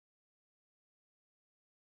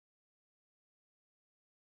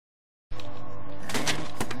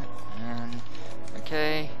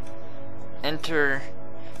enter.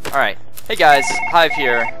 Alright, hey guys, Hive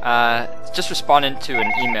here. Just responding to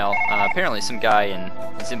an email. Apparently some guy in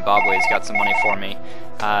Zimbabwe has got some money for me.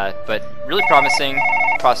 But really promising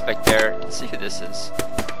prospect there. Let's see who this is.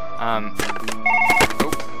 Oh,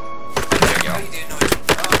 there you go. How you doing, Nigel?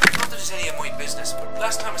 Not that it's any of my business, but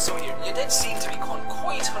last time I saw you, you did seem to be on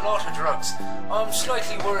quite a lot of drugs. I'm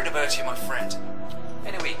slightly worried about you, my friend.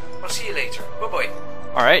 Anyway, I'll see you later. Bye-bye.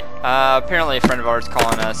 Alright, apparently a friend of ours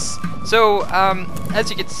calling us. So, as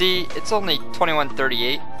you can see, it's only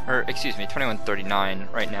 21:38, or excuse me,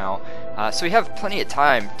 21:39 right now. So we have plenty of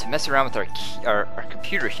time to mess around with our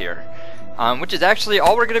computer here, which is actually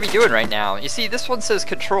all we're going to be doing right now. You see, this one says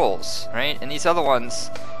controls, right? And these other ones,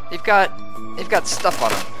 they've got stuff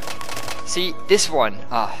on them. See, this one,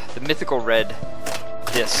 the mythical red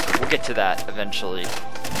disc. We'll get to that eventually.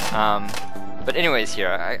 But anyways, here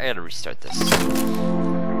I gotta restart this.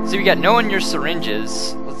 So we got knowing your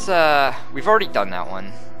syringes. Let's we've already done that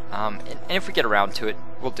one. And if we get around to it,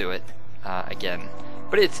 we'll do it again.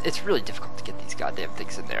 But it's really difficult to get these goddamn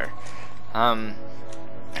things in there.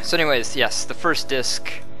 So anyways, yes, the first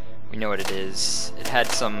disc, we know what it is. It had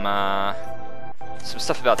some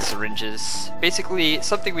stuff about syringes. Basically,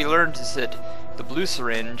 something we learned is that the blue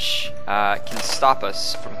syringe can stop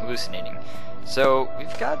us from hallucinating. So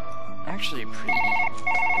we've got actually a pretty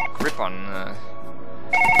good grip on the.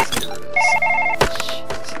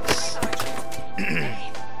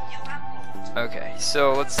 Okay,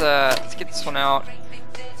 so let's get this one out.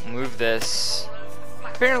 Move this.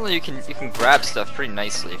 Apparently, you can grab stuff pretty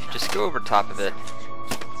nicely if you just go over top of it,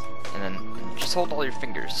 and then just hold all your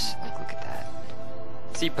fingers. Like, look at that.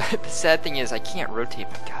 See, but the sad thing is I can't rotate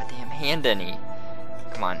my goddamn hand any.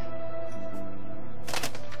 Come on.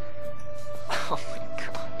 Oh my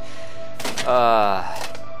god.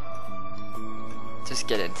 Just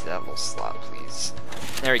get into that little slot, please.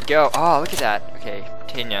 There we go. Oh, look at that. Okay,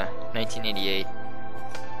 Britannia, 1988.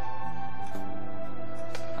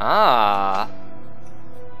 Ah.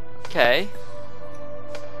 Okay.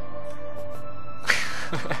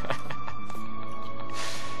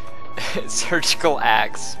 Surgical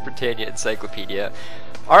axe, Britannia Encyclopedia.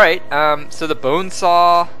 Alright, so the bone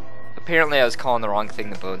saw. Apparently I was calling the wrong thing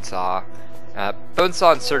the bone saw. Bone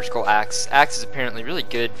saw and surgical axe. Axe is apparently really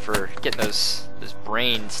good for getting those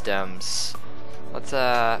brain stems. Let's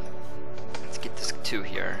get this 2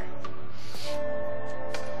 here.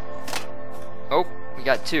 Oh, we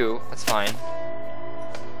got 2. That's fine.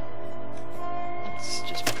 Let's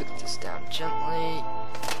just put this down gently.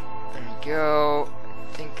 There we go.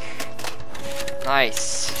 I think.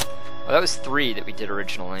 Nice. Oh, that was 3 that we did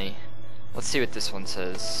originally. Let's see what this one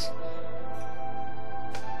says.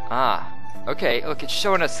 Ah. Okay, look, it's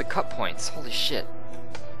showing us the cut points. Holy shit.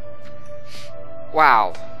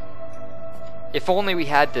 Wow. If only we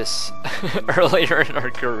had this earlier in our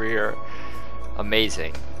career.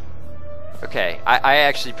 Amazing. Okay, I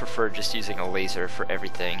actually prefer just using a laser for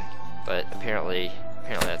everything, but apparently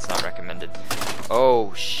that's not recommended.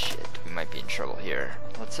 Oh shit, we might be in trouble here.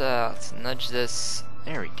 Let's nudge this.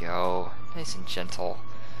 There we go. Nice and gentle.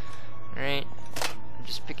 Alright.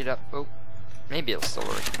 Just pick it up. Oh. Maybe it'll still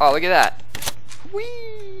work. Oh, look at that!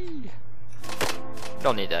 Whee!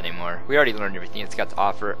 Don't need that anymore. We already learned everything it's got to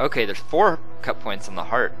offer. Okay, there's 4 cut points on the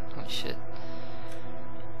heart. Holy shit.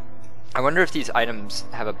 I wonder if these items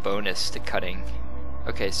have a bonus to cutting.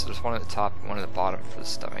 Okay, so there's one at the top and one at the bottom for the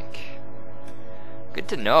stomach. Good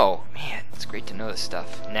to know. Man, it's great to know this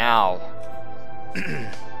stuff. Now,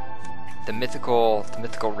 the mythical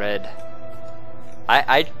red.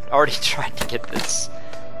 I already tried to get this.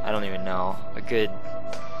 I don't even know, a good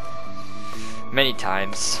many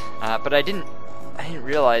times, but I didn't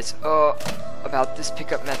realize about this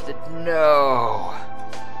pickup method. No,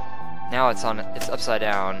 now it's upside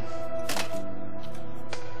down.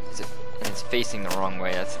 And it's facing the wrong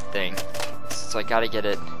way. That's the thing. So I gotta get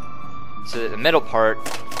it so that the middle part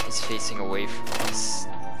is facing away from us.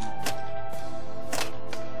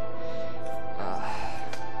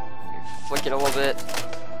 Flick it a little bit.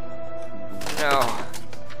 No.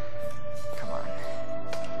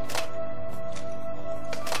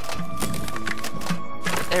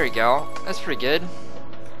 There we go. That's pretty good. No,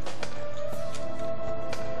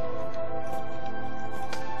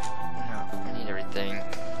 I need everything.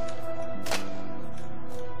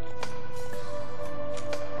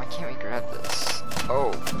 Why can't we grab this?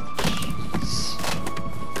 Oh, jeez.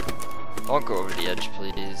 Don't go over the edge,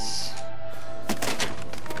 please.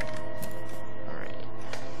 Alright.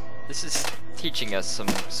 This is teaching us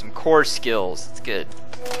some core skills. It's good.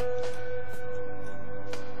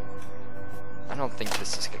 I don't think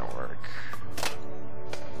this is gonna work.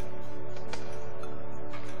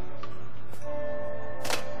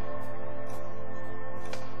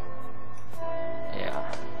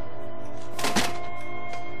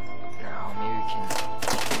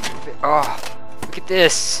 Oh, look at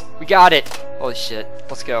this. We got it. Holy shit.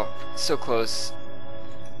 Let's go. So close.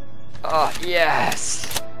 Oh,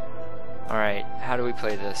 yes. Alright, how do we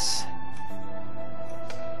play this?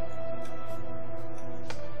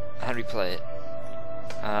 How do we play it?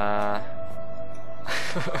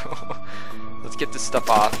 Let's get this stuff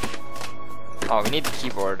off. Oh, we need the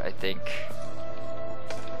keyboard, I think.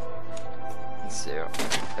 Let's see.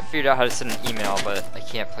 I figured out how to send an email, but I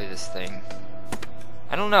can't play this thing.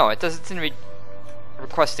 I don't know, it doesn't seem to be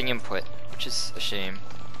requesting input, which is a shame.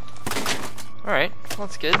 Alright, well,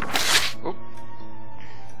 that's good. Oop.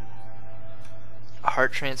 A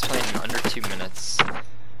heart transplant in under 2 minutes.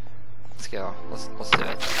 Let's go. Let's do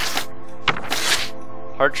it.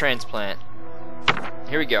 Heart transplant.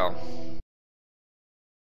 Here we go.